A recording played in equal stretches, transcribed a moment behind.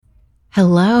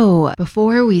Hello.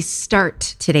 Before we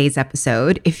start today's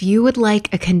episode, if you would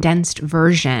like a condensed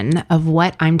version of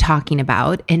what I'm talking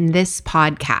about in this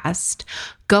podcast,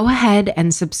 go ahead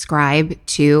and subscribe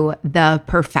to the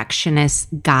Perfectionist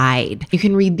Guide. You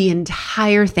can read the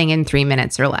entire thing in 3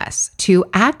 minutes or less. To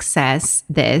access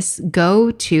this,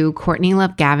 go to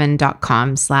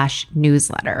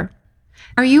CourtneyLoveGavin.com/newsletter.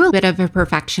 Are you a bit of a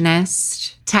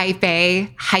perfectionist, type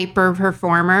A, hyper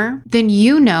performer? Then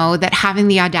you know that having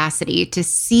the audacity to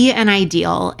see an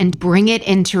ideal and bring it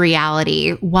into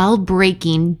reality while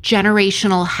breaking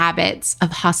generational habits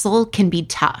of hustle can be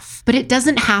tough, but it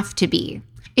doesn't have to be.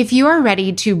 If you are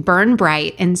ready to burn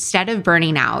bright instead of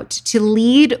burning out, to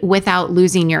lead without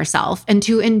losing yourself, and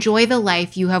to enjoy the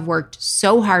life you have worked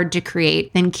so hard to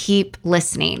create, then keep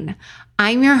listening.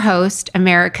 I'm your host,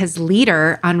 America's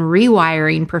leader on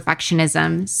rewiring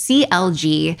perfectionism,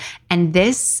 CLG, and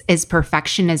this is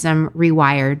Perfectionism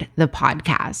Rewired, the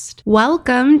podcast.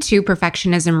 Welcome to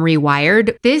Perfectionism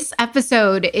Rewired. This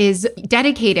episode is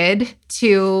dedicated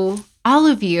to all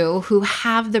of you who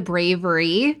have the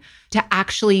bravery to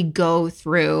actually go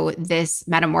through this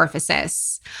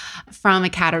metamorphosis from a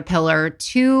caterpillar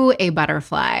to a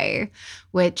butterfly,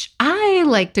 which I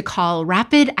like to call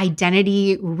rapid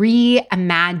identity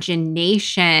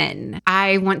reimagination.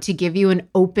 I want to give you an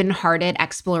open-hearted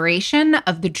exploration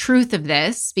of the truth of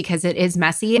this because it is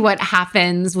messy. What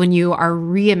happens when you are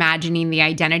reimagining the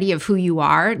identity of who you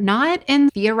are, not in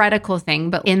theoretical thing,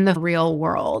 but in the real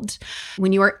world.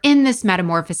 When you are in this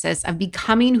metamorphosis of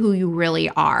becoming who you really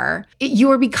are, you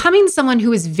are becoming someone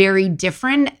who is very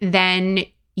different than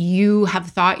you have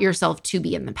thought yourself to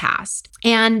be in the past.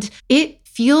 And it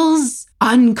feels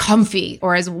uncomfy,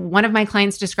 or as one of my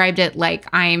clients described it, like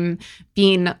I'm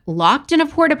being locked in a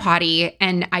porta potty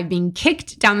and I've been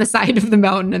kicked down the side of the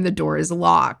mountain and the door is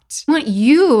locked. I want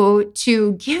you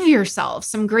to give yourself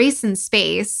some grace and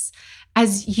space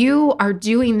as you are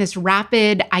doing this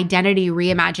rapid identity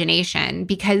reimagination,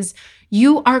 because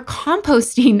you are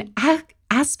composting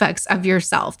aspects of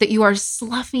yourself that you are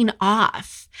sloughing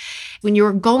off. When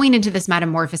you're going into this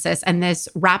metamorphosis and this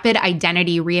rapid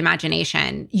identity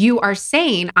reimagination, you are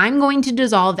saying, I'm going to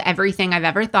dissolve everything I've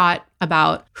ever thought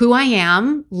about who I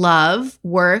am, love,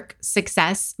 work,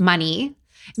 success, money.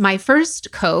 My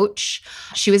first coach,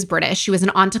 she was British. She was an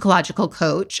ontological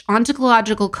coach.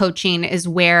 Ontological coaching is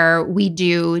where we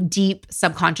do deep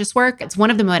subconscious work. It's one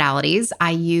of the modalities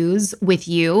I use with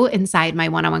you inside my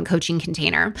one-on-one coaching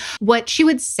container. What she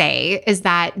would say is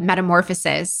that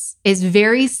metamorphosis is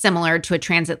very similar to a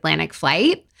transatlantic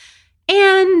flight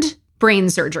and brain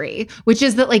surgery, which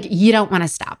is that like you don't want to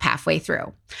stop halfway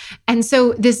through. And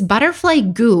so this butterfly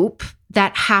goop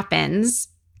that happens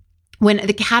when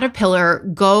the caterpillar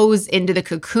goes into the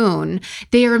cocoon,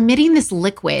 they are emitting this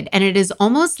liquid and it is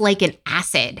almost like an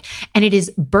acid, and it is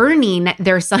burning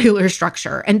their cellular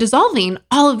structure and dissolving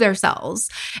all of their cells.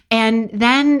 And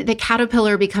then the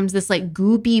caterpillar becomes this like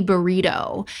goopy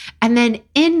burrito. And then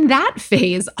in that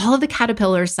phase, all of the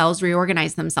caterpillar cells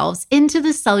reorganize themselves into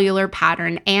the cellular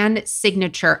pattern and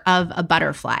signature of a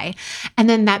butterfly. And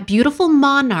then that beautiful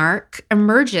monarch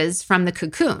emerges from the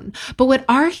cocoon. But what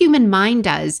our human mind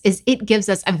does is it gives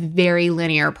us a very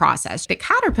linear process. The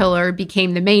caterpillar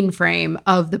became the mainframe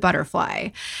of the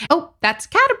butterfly. Oh, that's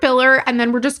caterpillar. And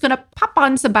then we're just going to pop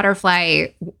on some butterfly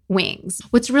wings.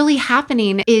 What's really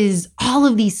happening is all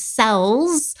of these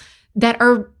cells that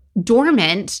are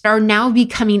dormant are now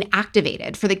becoming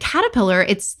activated. For the caterpillar,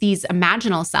 it's these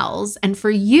imaginal cells. And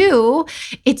for you,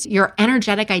 it's your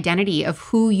energetic identity of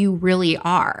who you really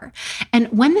are. And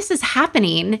when this is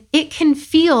happening, it can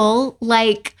feel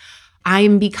like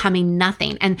I'm becoming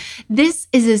nothing. And this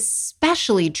is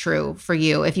especially true for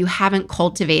you if you haven't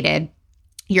cultivated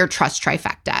your trust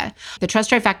trifecta. The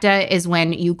trust trifecta is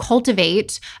when you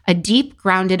cultivate a deep,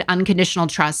 grounded, unconditional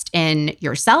trust in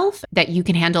yourself that you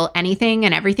can handle anything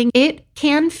and everything. It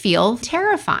can feel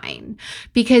terrifying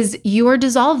because you are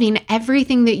dissolving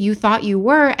everything that you thought you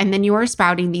were, and then you are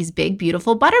sprouting these big,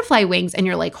 beautiful butterfly wings, and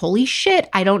you're like, holy shit,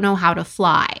 I don't know how to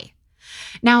fly.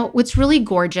 Now, what's really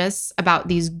gorgeous about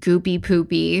these goopy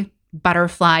poopy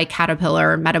butterfly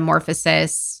caterpillar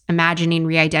metamorphosis, imagining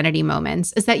re-identity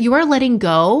moments is that you are letting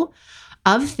go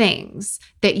of things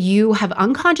that you have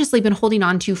unconsciously been holding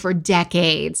on to for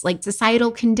decades, like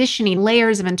societal conditioning,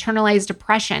 layers of internalized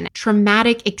oppression,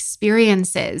 traumatic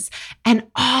experiences, and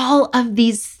all of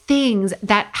these things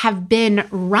that have been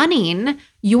running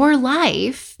your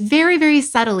life very, very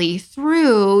subtly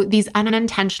through these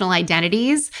unintentional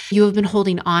identities you have been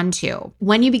holding on to.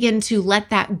 When you begin to let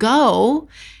that go,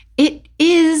 it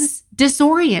is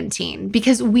disorienting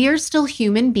because we are still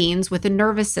human beings with a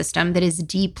nervous system that is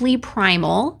deeply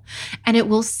primal, and it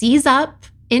will seize up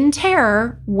in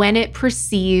terror when it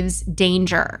perceives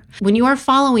danger. When you are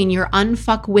following your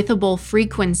unfuckwithable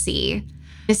frequency,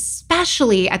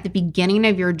 especially at the beginning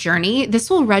of your journey, this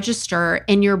will register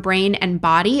in your brain and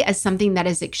body as something that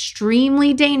is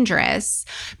extremely dangerous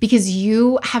because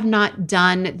you have not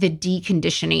done the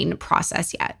deconditioning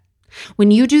process yet.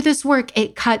 When you do this work,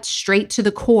 it cuts straight to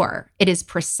the core. It is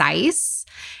precise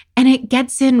and it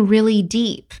gets in really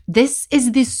deep. This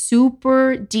is the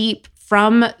super deep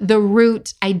from the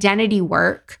root identity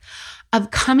work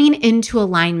of coming into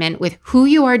alignment with who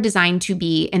you are designed to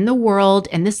be in the world,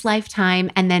 in this lifetime,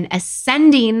 and then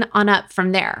ascending on up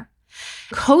from there.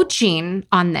 Coaching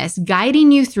on this,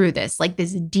 guiding you through this, like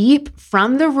this deep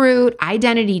from the root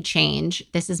identity change,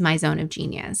 this is my zone of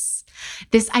genius.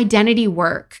 This identity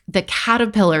work, the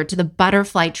caterpillar to the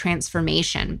butterfly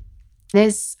transformation,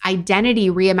 this identity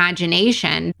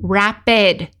reimagination,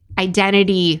 rapid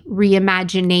identity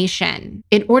reimagination.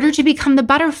 In order to become the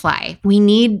butterfly, we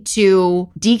need to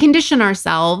decondition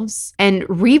ourselves and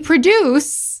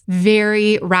reproduce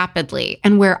very rapidly.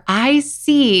 And where I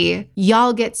see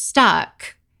y'all get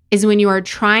stuck is when you are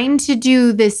trying to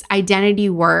do this identity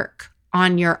work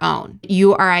on your own.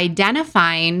 You are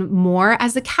identifying more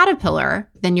as a caterpillar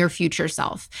than your future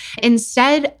self.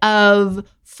 Instead of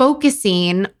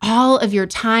focusing all of your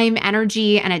time,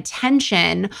 energy, and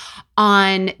attention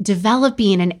on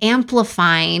developing and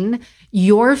amplifying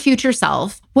your future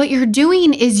self, what you're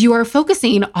doing is you are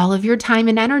focusing all of your time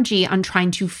and energy on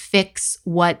trying to fix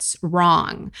what's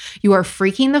wrong. You are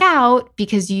freaking the out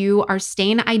because you are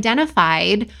staying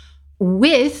identified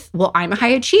with, well, I'm a high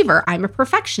achiever, I'm a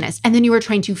perfectionist. And then you are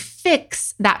trying to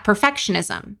fix that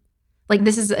perfectionism. Like,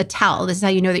 this is a tell. This is how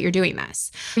you know that you're doing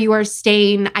this. You are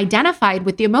staying identified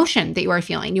with the emotion that you are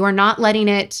feeling. You are not letting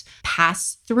it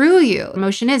pass through you.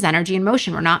 Emotion is energy in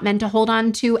motion. We're not meant to hold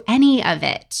on to any of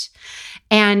it.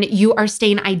 And you are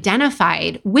staying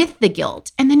identified with the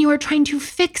guilt. And then you are trying to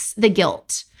fix the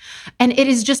guilt. And it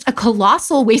is just a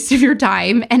colossal waste of your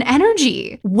time and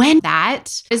energy. When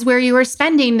that is where you are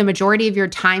spending the majority of your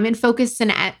time and focus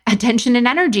and attention and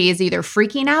energy is either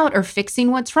freaking out or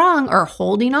fixing what's wrong or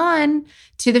holding on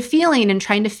to the feeling and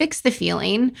trying to fix the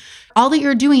feeling. All that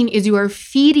you're doing is you are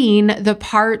feeding the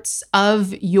parts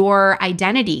of your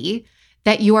identity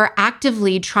that you are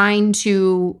actively trying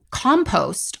to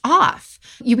compost off.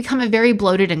 You become a very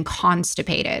bloated and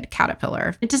constipated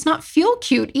caterpillar. It does not feel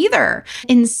cute either.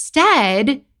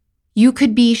 Instead, you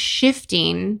could be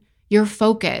shifting your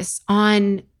focus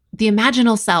on the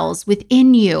imaginal cells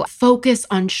within you. Focus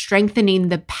on strengthening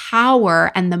the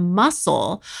power and the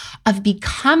muscle of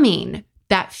becoming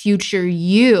that future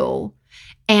you,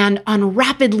 and on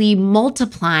rapidly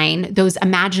multiplying those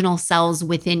imaginal cells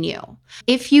within you.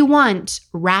 If you want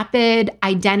rapid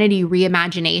identity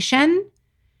reimagination,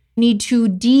 you need to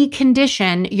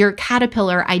decondition your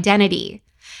caterpillar identity.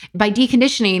 By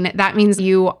deconditioning, that means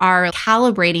you are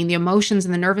calibrating the emotions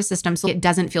in the nervous system so it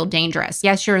doesn't feel dangerous.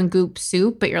 Yes, you're in goop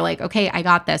soup, but you're like, okay, I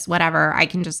got this, whatever. I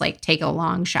can just like take a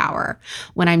long shower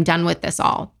when I'm done with this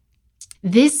all.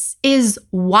 This is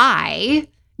why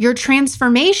your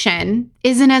transformation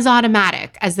isn't as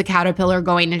automatic as the caterpillar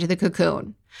going into the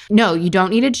cocoon. No, you don't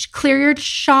need to clear your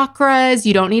chakras.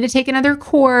 You don't need to take another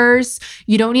course.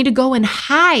 You don't need to go and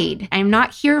hide. I'm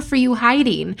not here for you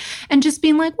hiding and just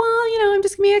being like, well, I'm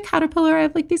just gonna be a caterpillar. I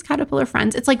have like these caterpillar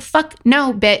friends. It's like, fuck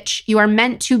no, bitch. You are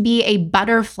meant to be a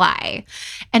butterfly.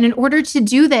 And in order to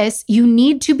do this, you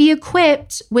need to be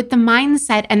equipped with the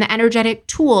mindset and the energetic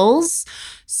tools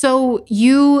so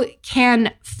you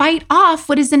can fight off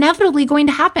what is inevitably going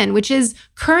to happen, which is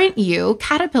current you,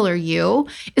 caterpillar you,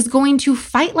 is going to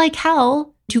fight like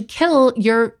hell to kill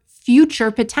your future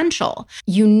potential.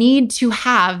 You need to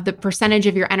have the percentage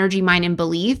of your energy, mind, and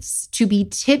beliefs to be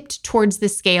tipped towards the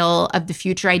scale of the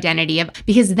future identity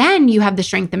because then you have the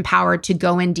strength and power to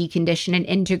go and decondition and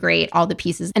integrate all the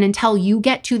pieces. And until you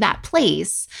get to that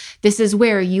place, this is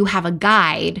where you have a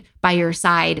guide by your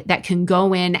side that can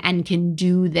go in and can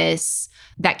do this,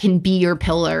 that can be your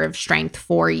pillar of strength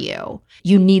for you.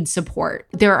 You need support.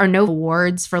 There are no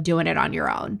awards for doing it on your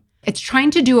own. It's trying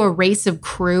to do a race of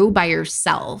crew by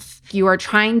yourself. You are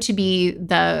trying to be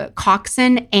the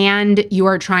coxswain and you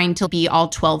are trying to be all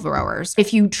 12 rowers.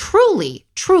 If you truly,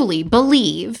 truly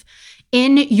believe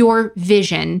in your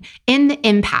vision, in the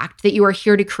impact that you are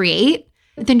here to create,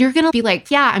 then you're going to be like,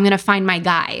 yeah, I'm going to find my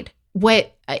guide.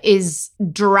 What is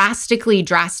drastically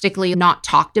not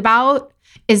talked about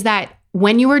is that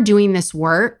When you are doing this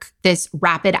work, this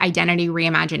rapid identity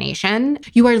reimagination,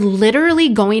 you are literally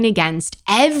going against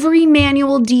every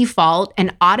manual default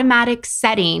and automatic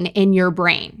setting in your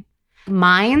brain.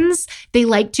 Minds, they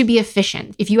like to be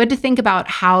efficient. If you had to think about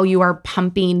how you are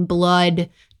pumping blood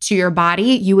to your body,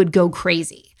 you would go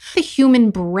crazy. The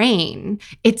human brain,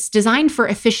 it's designed for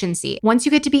efficiency. Once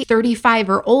you get to be 35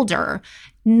 or older,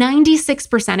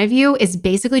 96% of you is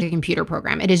basically a computer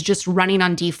program. It is just running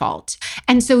on default.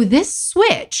 And so this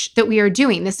switch that we are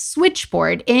doing, this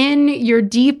switchboard in your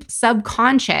deep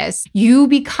subconscious, you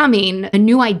becoming a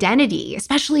new identity,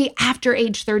 especially after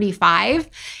age 35,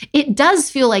 it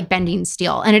does feel like bending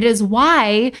steel. And it is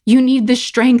why you need the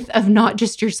strength of not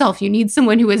just yourself. You need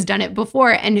someone who has done it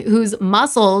before and whose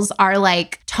muscles are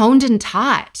like toned and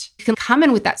taut. You can come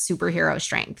in with that superhero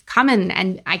strength. Come in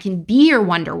and I can be your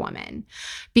Wonder Woman.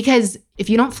 Because if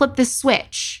you don't flip this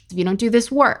switch, if you don't do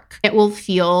this work, it will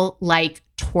feel like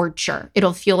torture.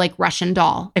 It'll feel like Russian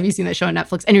Doll. Have you seen that show on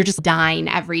Netflix? And you're just dying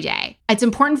every day. It's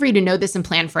important for you to know this and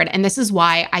plan for it. And this is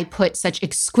why I put such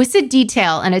exquisite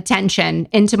detail and attention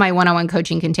into my one-on-one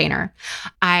coaching container.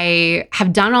 I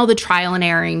have done all the trial and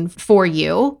erroring for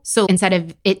you. So instead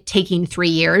of it taking 3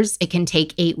 years, it can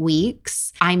take 8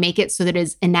 weeks. I make it so that it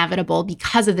is inevitable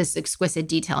because of this exquisite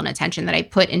detail and attention that I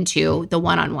put into the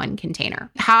one-on-one container.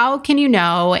 How can you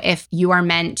know if you are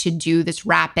meant to do this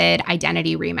rapid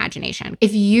identity reimagination?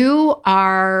 If you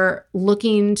are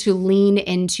looking to lean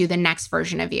into the next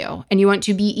version of you and you want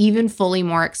to be even fully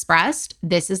more expressed,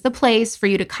 this is the place for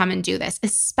you to come and do this,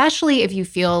 especially if you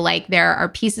feel like there are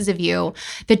pieces of you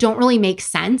that don't really make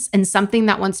sense and something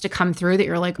that wants to come through that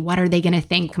you're like, what are they going to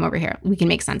think? Come over here. We can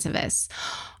make sense of this.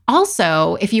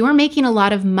 Also, if you are making a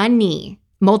lot of money,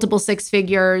 multiple 6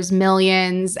 figures,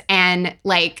 millions, and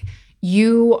like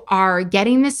you are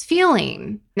getting this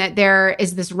feeling that there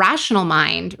is this rational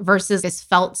mind versus this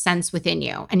felt sense within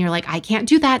you. And you're like, I can't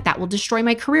do that. That will destroy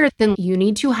my career. Then you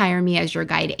need to hire me as your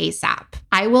guide ASAP.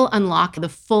 I will unlock the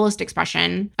fullest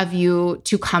expression of you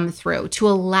to come through, to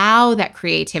allow that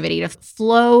creativity to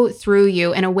flow through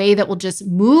you in a way that will just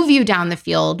move you down the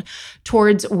field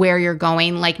towards where you're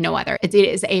going like no other. It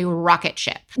is a rocket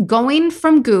ship. Going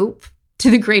from goop to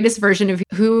the greatest version of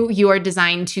who you are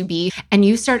designed to be, and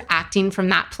you start acting from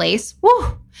that place,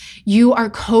 you are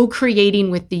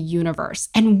co-creating with the universe.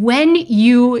 And when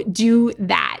you do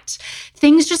that,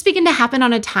 things just begin to happen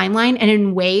on a timeline and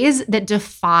in ways that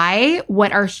defy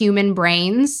what our human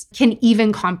brains can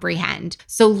even comprehend.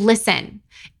 So listen,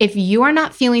 if you are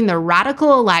not feeling the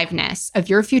radical aliveness of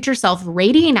your future self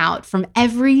radiating out from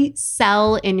every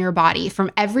cell in your body, from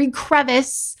every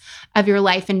crevice of your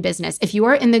life and business, if you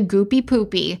are in the goopy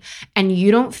poopy and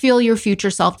you don't feel your future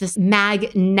self, this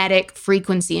magnetic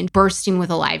frequency and bursting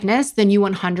with aliveness, then you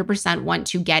 100% want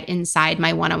to get inside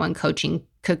my one-on-one coaching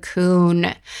cocoon.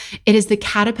 It is the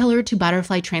caterpillar to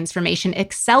butterfly transformation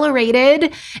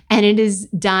accelerated, and it is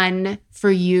done for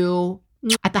you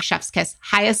at the chef's kiss,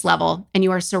 highest level, and you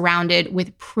are surrounded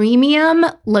with premium,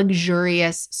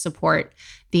 luxurious support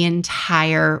the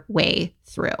entire way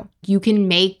through. You can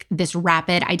make this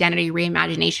rapid identity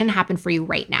reimagination happen for you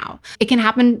right now. It can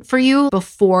happen for you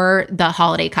before the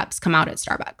holiday cups come out at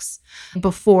Starbucks,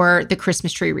 before the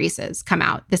Christmas tree wreaths come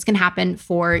out. This can happen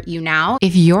for you now.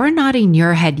 If you're nodding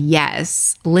your head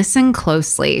yes, listen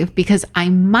closely because I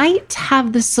might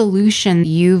have the solution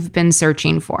you've been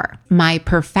searching for. My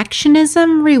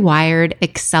Perfectionism Rewired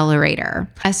Accelerator,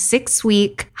 a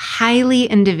 6-week, highly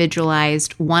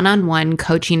individualized one-on-one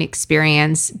coaching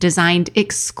experience designed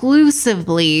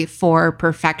exclusively for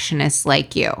perfectionists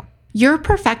like you. Your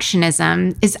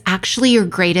perfectionism is actually your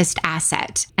greatest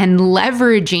asset, and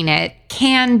leveraging it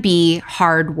can be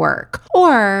hard work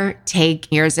or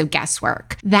take years of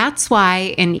guesswork. That's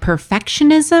why in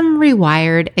Perfectionism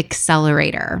Rewired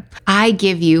Accelerator, I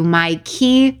give you my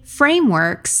key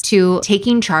frameworks to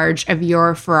taking charge of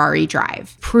your Ferrari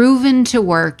drive, proven to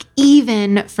work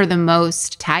even for the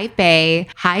most type A,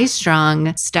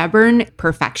 high-strung, stubborn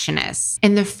perfectionists.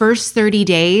 In the first 30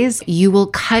 days, you will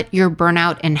cut your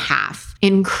burnout in half,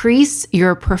 increase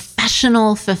your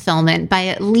professional fulfillment by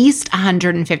at least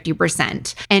 150%,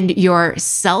 and your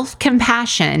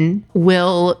self-compassion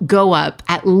will go up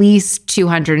at least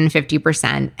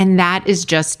 250%. And that is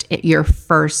just your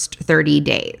first 30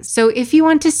 days. So if you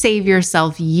want to save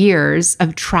yourself years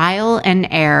of trial and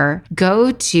error,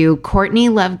 go to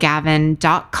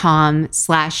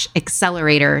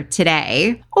CourtneyLoveGavin.com/accelerator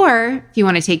today. Or if you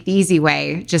want to take the easy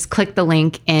way, just click the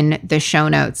link in the show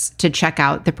notes to check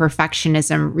out the Perfectionism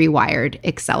Rewired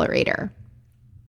Accelerator.